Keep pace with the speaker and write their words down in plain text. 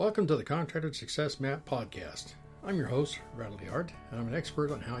Welcome to the Contractor Success Map podcast. I'm your host, Bradley Hart, and I'm an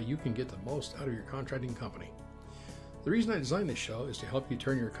expert on how you can get the most out of your contracting company. The reason I designed this show is to help you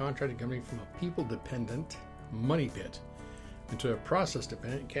turn your contracting company from a people-dependent money pit into a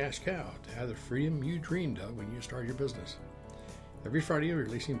process-dependent cash cow to have the freedom you dreamed of when you started your business. Every Friday, we're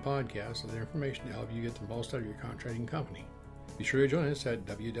releasing podcasts with information to help you get the most out of your contracting company. Be sure to join us at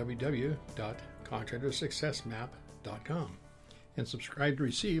www.contractorsuccessmap.com. and subscribe to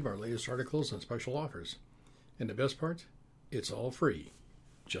receive our latest articles and special offers. And the best part, it's all free,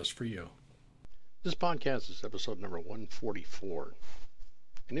 just for you. This podcast is episode number 144,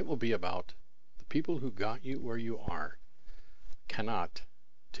 and it will be about the people who got you where you are cannot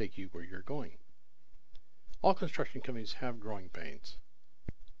take you where you're going. All construction companies have growing pains.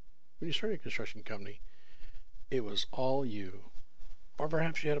 When you started a construction company, it was all you, or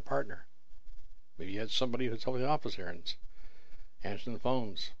perhaps you had a partner. Maybe you had somebody who's helping the office errands, answering the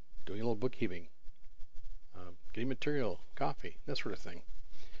phones, doing a little bookkeeping, getting material, coffee, that sort of thing.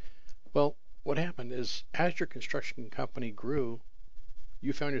 Well, what happened is, as your construction company grew,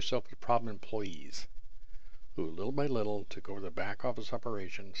 you found yourself with problem employees who, little by little, took over the back office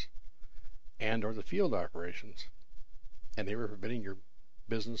operations and or the field operations, and they were preventing your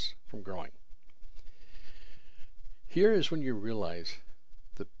business from growing. Here is when you realize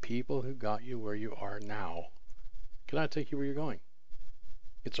the people who got you where you are now cannot take you where you're going.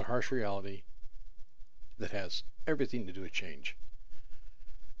 It's a harsh reality that has everything to do with change.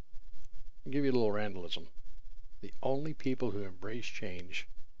 I'll give you a little randalism. The only people who embrace change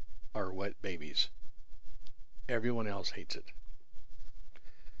are wet babies. Everyone else hates it.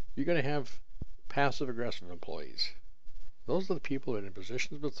 You're going to have passive-aggressive employees. Those are the people that are in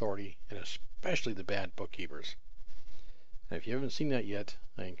positions of authority, and especially the bad bookkeepers. And if you haven't seen that yet,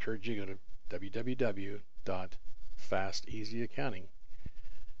 I encourage you to go to www.fasteasyaccounting.com/BB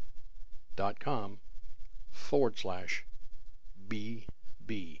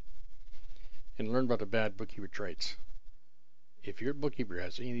and learn about the bad bookkeeper traits. If your bookkeeper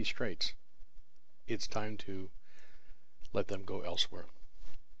has any of these traits, it's time to let them go elsewhere.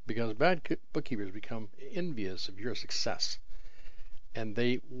 Because bad bookkeepers become envious of your success, and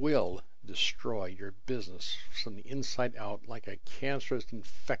they will destroy your business from the inside out like a cancerous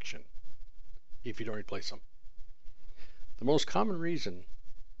infection if you don't replace them. The most common reason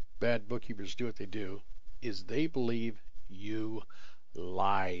bad bookkeepers do what they do is they believe you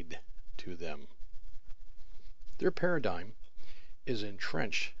lied to them. Their paradigm is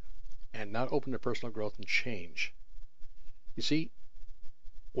entrenched and not open to personal growth and change. You see,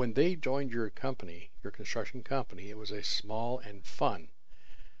 when they joined your company, your construction company, it was a small and fun.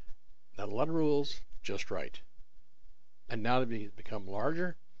 Not a lot of rules, just right. And now they've become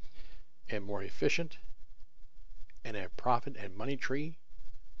larger and more efficient and a profit and money tree,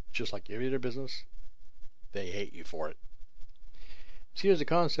 just like every other business, they hate you for it. See, there's a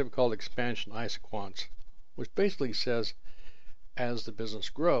concept called expansion isoquants, which basically says as the business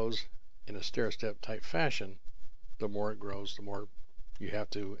grows in a stair-step type fashion, the more it grows, the more you have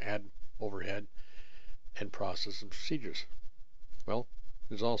to add overhead and process and procedures. Well,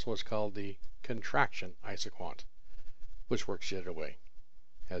 there's also what's called the contraction isoquant, which works the other way.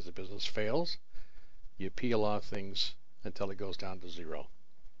 As the business fails, you peel off things until it goes down to zero.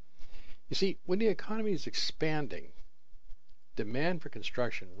 You see, when the economy is expanding, demand for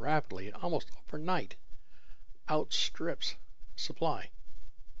construction rapidly and almost overnight outstrips supply,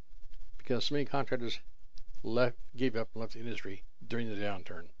 because so many contractors gave up and left the industry during the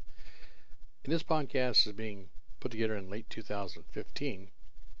downturn. And this podcast is being put together in late 2015,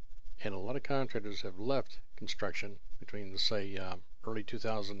 and a lot of contractors have left construction between, say, early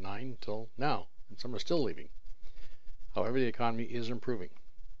 2009 till now, and some are still leaving. However, the economy is improving.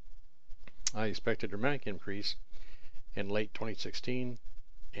 I expect a dramatic increase in late 2016,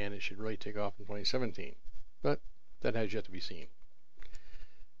 and it should really take off in 2017, but that has yet to be seen.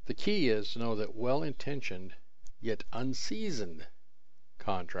 The key is to know that well-intentioned yet unseasoned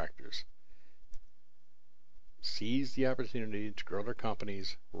contractors seize the opportunity to grow their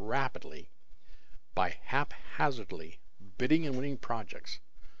companies rapidly by haphazardly bidding and winning projects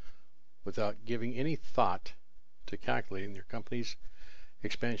without giving any thought to calculating their company's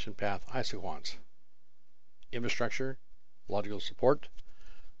expansion path isoquants: infrastructure, logical support,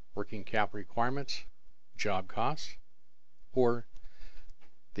 working capital requirements, job costs, or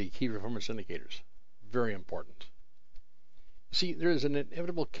the key performance indicators. Very important. See, there is an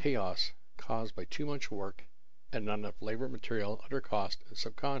inevitable chaos caused by too much work and not enough labor, material, other cost, and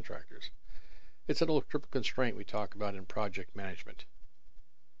subcontractors. It's that little triple constraint we talk about in project management: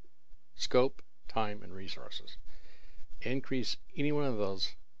 scope, time, and resources. Increase any one of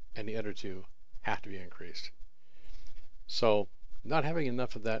those, and the other two have to be increased. So not having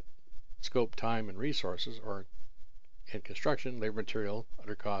enough of that scope, time, and resources, or in construction, labor, material,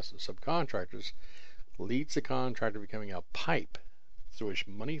 other costs, and subcontractors, leads the contractor becoming a pipe through which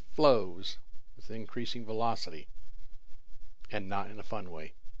money flows with increasing velocity, and not in a fun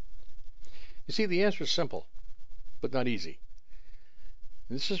way. You see, the answer is simple, but not easy.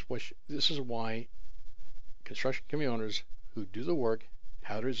 This is why construction company owners who do the work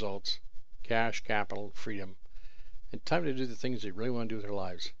have the results, cash, capital, freedom, and time to do the things they really want to do with their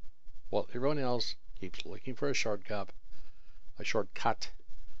lives, while everyone else keeps looking for a shortcut,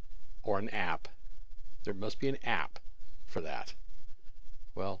 or an app. There must be an app for that.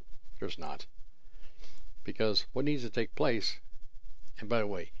 Well, there's not. Because what needs to take place, and by the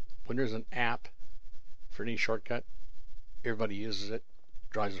way, when there's an app for any shortcut, everybody uses it,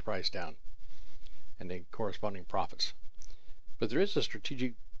 drives the price down, and the corresponding profits. But there is a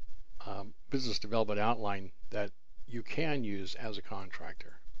strategic business development outline that you can use as a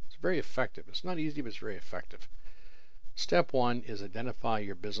contractor. It's very effective. It's not easy, but it's very effective. Step 1 is identify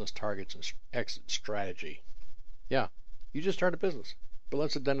your business targets and exit strategy. Yeah, you just start a business, but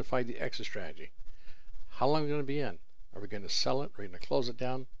let's identify the exit strategy. How long are we going to be in? Are we going to sell it? Are we going to close it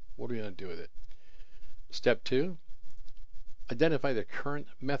down? What are we going to do with it? Step 2, identify the current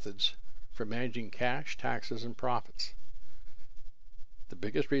methods for managing cash, taxes, and profits. The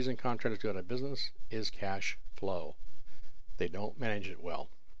biggest reason contractors go out of business is cash flow. They don't manage it well.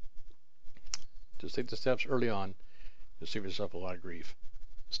 Just take the steps early on. You'll save yourself a lot of grief.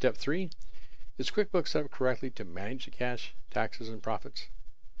 Step 3, is QuickBooks set up correctly to manage the cash, taxes, and profits?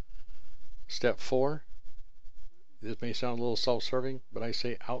 Step 4, this may sound a little self-serving, but I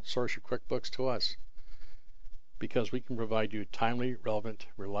say outsource your QuickBooks to us, because we can provide you timely, relevant,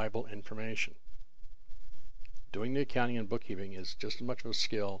 reliable information. Doing the accounting and bookkeeping is just as much of a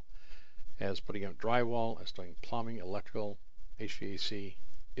skill as putting up drywall, as doing plumbing, electrical, HVAC.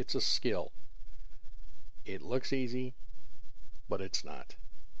 It's a skill. It looks easy, but it's not.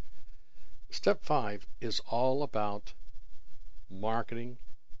 Step 5 is all about marketing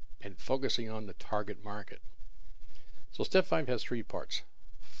and focusing on the target market. So step 5 has 3 parts.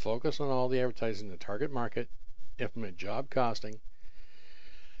 Focus on all the advertising in the target market, implement job costing,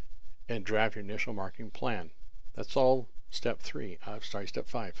 and draft your initial marketing plan. That's all step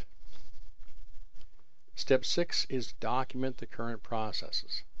 5. Step 6 is document the current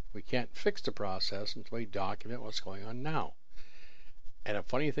processes. We can't fix the process until we document what's going on now. And a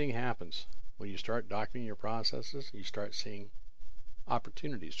funny thing happens. When you start documenting your processes, you start seeing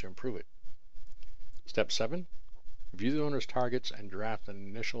opportunities to improve it. Step 7, review the owner's targets and draft an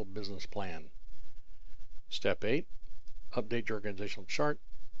initial business plan. Step 8, update your organizational chart.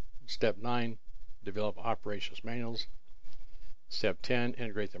 Step 9, develop operations manuals. Step 10,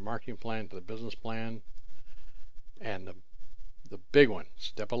 integrate the marketing plan to the business plan. And the big one,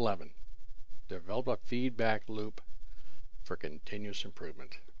 step 11, develop a feedback loop for continuous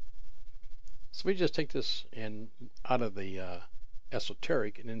improvement. So we just take this out of the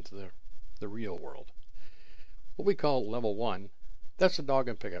esoteric and into the real world. What we call level 1, that's a dog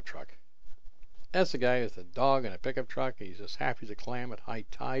and pickup truck. That's the guy with a dog and a pickup truck. He's as happy as a clam at high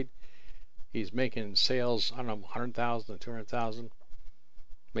tide. He's making sales, I don't know, 100,000 to 200,000.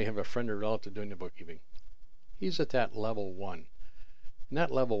 May have a friend or relative doing the bookkeeping. He's at that level 1. And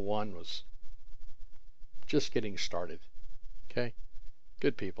that level 1 was just getting started. Okay?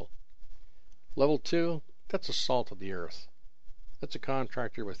 Good people. Level 2, that's a salt of the earth. That's a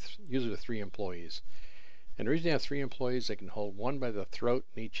contractor usually with 3 employees. And the reason they have 3 employees, they can hold one by the throat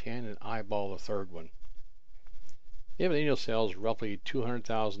in each hand and eyeball the third one. They have an annual sales roughly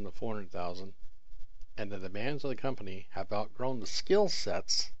 200,000 to 400,000, and the demands of the company have outgrown the skill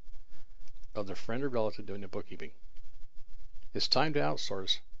sets of their friend or relative doing the bookkeeping. It's time to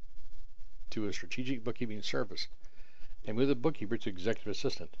outsource to a strategic bookkeeping service and move the bookkeeper to executive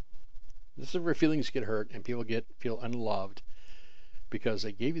assistant. This is where feelings get hurt and people feel unloved because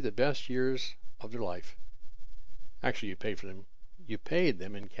they gave you the best years of their life. Actually, you paid for them. You paid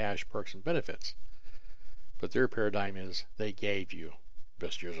them in cash, perks, and benefits. But their paradigm is they gave you the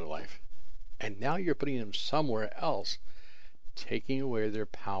best years of life. And now you're putting them somewhere else, taking away their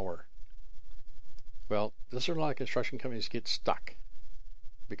power. Well, this is where a lot of construction companies get stuck.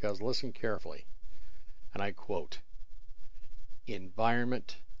 Because listen carefully, and I quote,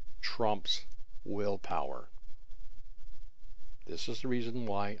 environment trumps willpower. This is the reason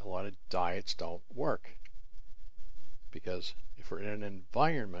why a lot of diets don't work. Because if we're in an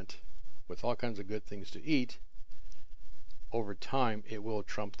environment with all kinds of good things to eat, over time it will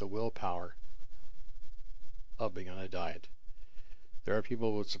trump the willpower of being on a diet. There are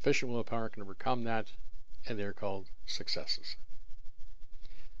people with sufficient willpower can overcome that, and they're called successes.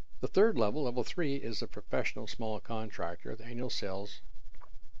 The third level, level 3, is a professional small contractor with annual sales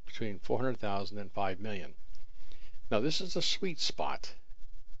between $400,000 and $5 million. Now, this is a sweet spot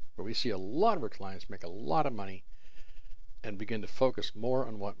where we see a lot of our clients make a lot of money and begin to focus more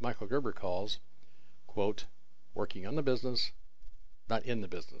on what Michael Gerber calls, quote, working on the business, not in the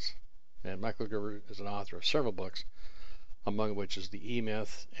business. And Michael Gerber is an author of several books, among which is the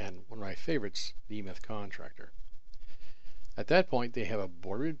E-Myth, and one of my favorites, the E-Myth Contractor. At that point, they have a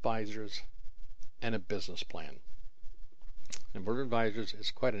board of advisors and a business plan. And board of advisors is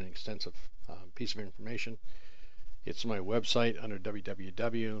quite an extensive piece of information. It's on my website under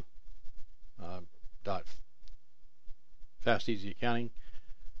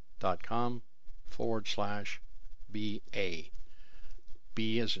www.fasteasyaccounting.com/BA.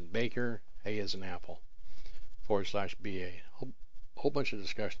 B as in Baker, A as in Apple, /BA. Whole bunch of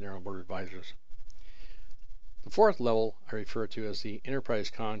discussion there on board of advisors. The fourth level I refer to as the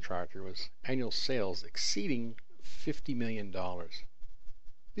enterprise contractor with annual sales exceeding $50 million.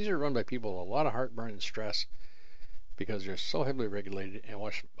 These are run by people with a lot of heartburn and stress because they're so heavily regulated and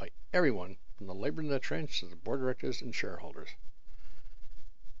watched by everyone from the labor in the trench to the board of directors and shareholders.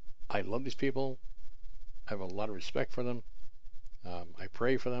 I love these people. I have a lot of respect for them. I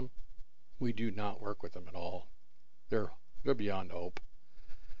pray for them. We do not work with them at all. They're beyond hope.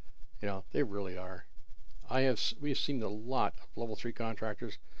 They really are. We've seen a lot of level 3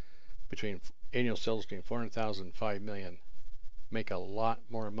 contractors between annual sales between $400,000 and $5 million make a lot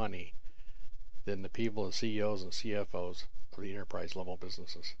more money than the people, the CEOs and CFOs of the enterprise level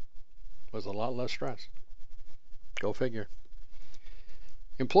businesses, with a lot less stress. Go figure.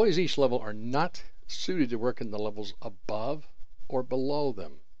 Employees each level are not suited to work in the levels above or below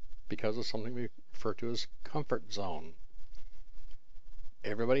them because of something we refer to as comfort zone.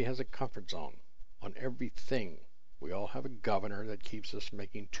 Everybody has a comfort zone on everything. We all have a governor that keeps us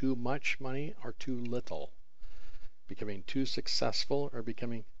making too much money or too little, becoming too successful or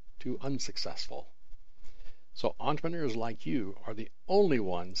becoming too unsuccessful. So entrepreneurs like you are the only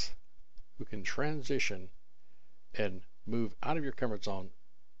ones who can transition and move out of your comfort zone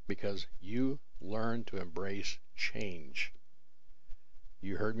because you learn to embrace change.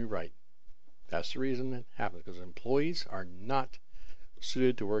 You heard me right. That's the reason it happens, because employees are not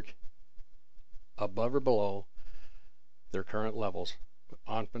suited to work above or below their current levels, but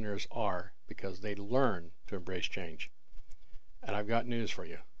entrepreneurs are, because they learn to embrace change. And I've got news for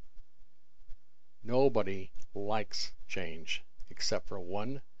you. Nobody likes change except for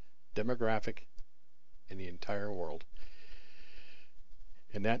one demographic in the entire world.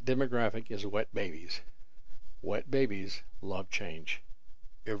 And that demographic is wet babies. Wet babies love change.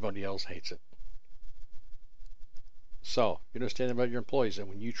 Everybody else hates it. So, you understand about your employees, and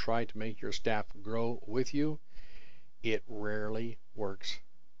when you try to make your staff grow with you, it rarely works,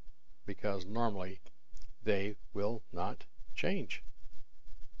 because normally they will not change.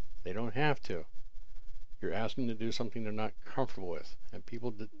 They don't have to. You're asking them to do something they're not comfortable with, and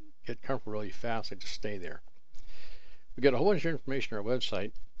people get comfortable really fast. They just stay there. We got a whole bunch of information on our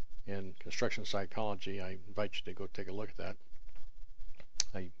website in construction psychology. I invite you to go take a look at that.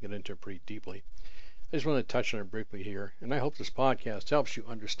 I get into it pretty deeply. I just want to touch on it briefly here, and I hope this podcast helps you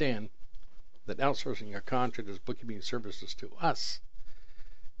understand that outsourcing your contractor's bookkeeping services to us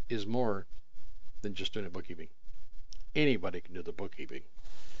is more than just doing the bookkeeping. Anybody can do the bookkeeping.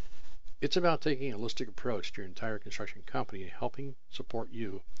 It's about taking a holistic approach to your entire construction company and helping support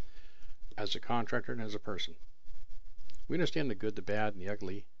you as a contractor and as a person. We understand the good, the bad, and the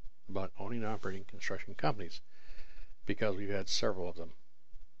ugly about owning and operating construction companies because we've had several of them.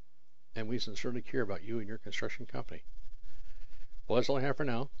 And we sincerely care about you and your construction company. Well, that's all I have for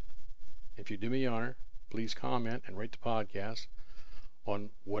now. If you do me the honor, please comment and rate the podcast on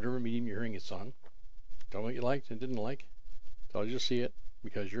whatever medium you're hearing it on. Tell me what you liked and didn't like. Tell you to see it,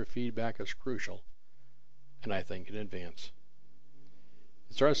 because your feedback is crucial, and I think in advance.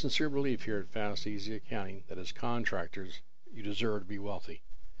 It's our sincere belief here at Fast Easy Accounting that as contractors, you deserve to be wealthy,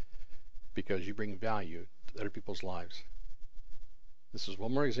 because you bring value to other people's lives. This is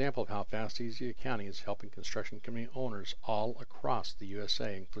one more example of how Fast Easy Accounting is helping construction company owners all across the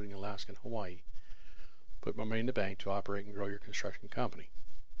USA, including Alaska and Hawaii, put more money in the bank to operate and grow your construction company.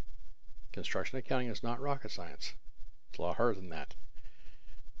 Construction accounting is not rocket science. It's a lot harder than that,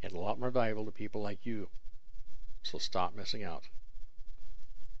 and a lot more valuable to people like you. So stop missing out.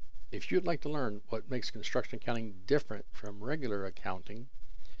 If you'd like to learn what makes construction accounting different from regular accounting,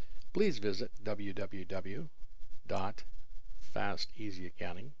 please visit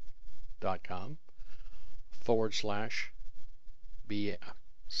www.fasteasyaccounting.com/BA.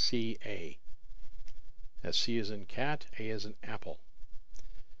 That's C as in cat, A as in apple.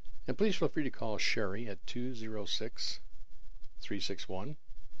 And please feel free to call Sherry at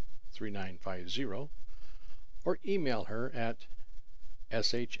 206-361-3950 or email her at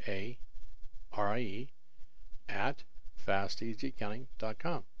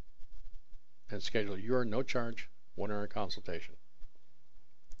sharie@fasteasyaccounting.com and schedule your no-charge 1-hour consultation.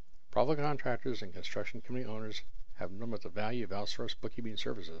 Profitable contractors and construction company owners have known about the value of outsourced bookkeeping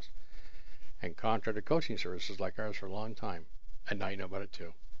services and contractor coaching services like ours for a long time, and now you know about it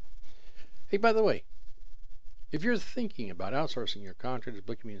too. Hey, by the way, if you're thinking about outsourcing your contractor's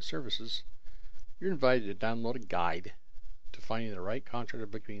bookkeeping services, you're invited to download a guide to finding the right contractor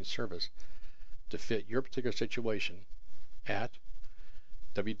bookkeeping service to fit your particular situation at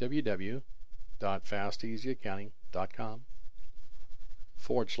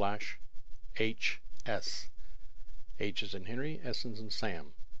www.fasteasyaccounting.com/HS. H is in Henry, S is in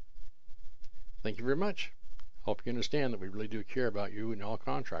Sam. Thank you very much. Hope you understand that we really do care about you and all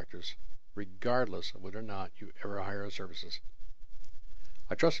contractors, regardless of whether or not you ever hire our services.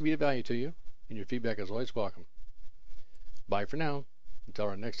 I trust to be of value to you, and your feedback is always welcome. Bye for now, until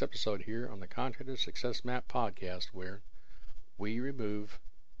our next episode here on the Contractor Success Map podcast, where we remove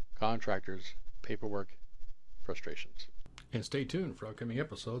contractors' paperwork frustrations. And stay tuned for upcoming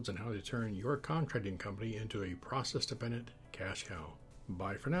episodes on how to turn your contracting company into a process-dependent cash cow.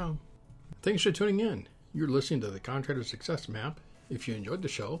 Bye for now. Thanks for tuning in. You're listening to the Contractor Success Map. If you enjoyed the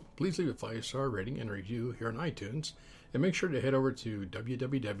show, please leave a 5-star rating and review here on iTunes, and make sure to head over to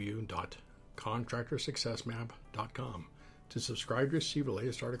www.contractorsuccessmap.com to subscribe to receive the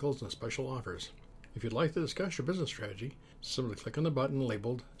latest articles and special offers. If you'd like to discuss your business strategy, simply click on the button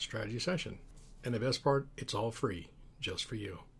labeled Strategy Session. And the best part, it's all free, just for you.